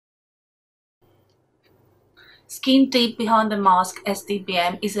Skin Deep Behind the Mask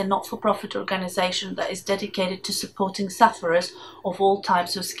 (SDBM) is a not-for-profit organization that is dedicated to supporting sufferers of all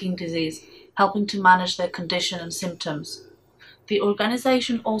types of skin disease, helping to manage their condition and symptoms. The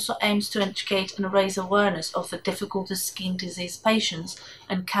organization also aims to educate and raise awareness of the difficulties skin disease patients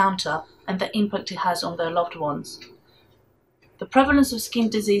encounter and the impact it has on their loved ones. The prevalence of skin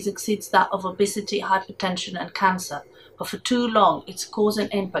disease exceeds that of obesity, hypertension and cancer, but for too long its cause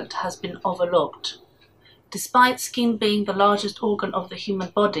and impact has been overlooked. Despite skin being the largest organ of the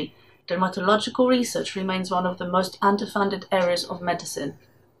human body, dermatological research remains one of the most underfunded areas of medicine.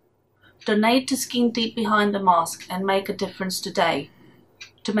 Donate to Skin Deep Behind the Mask and make a difference today.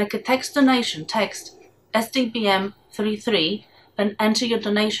 To make a text donation, text SDBM33 and enter your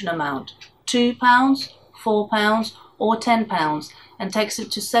donation amount, £2, £4 or £10, and text it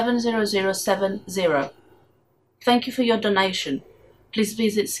to 70070. Thank you for your donation. Please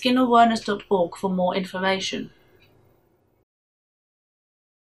visit skinawareness.org for more information.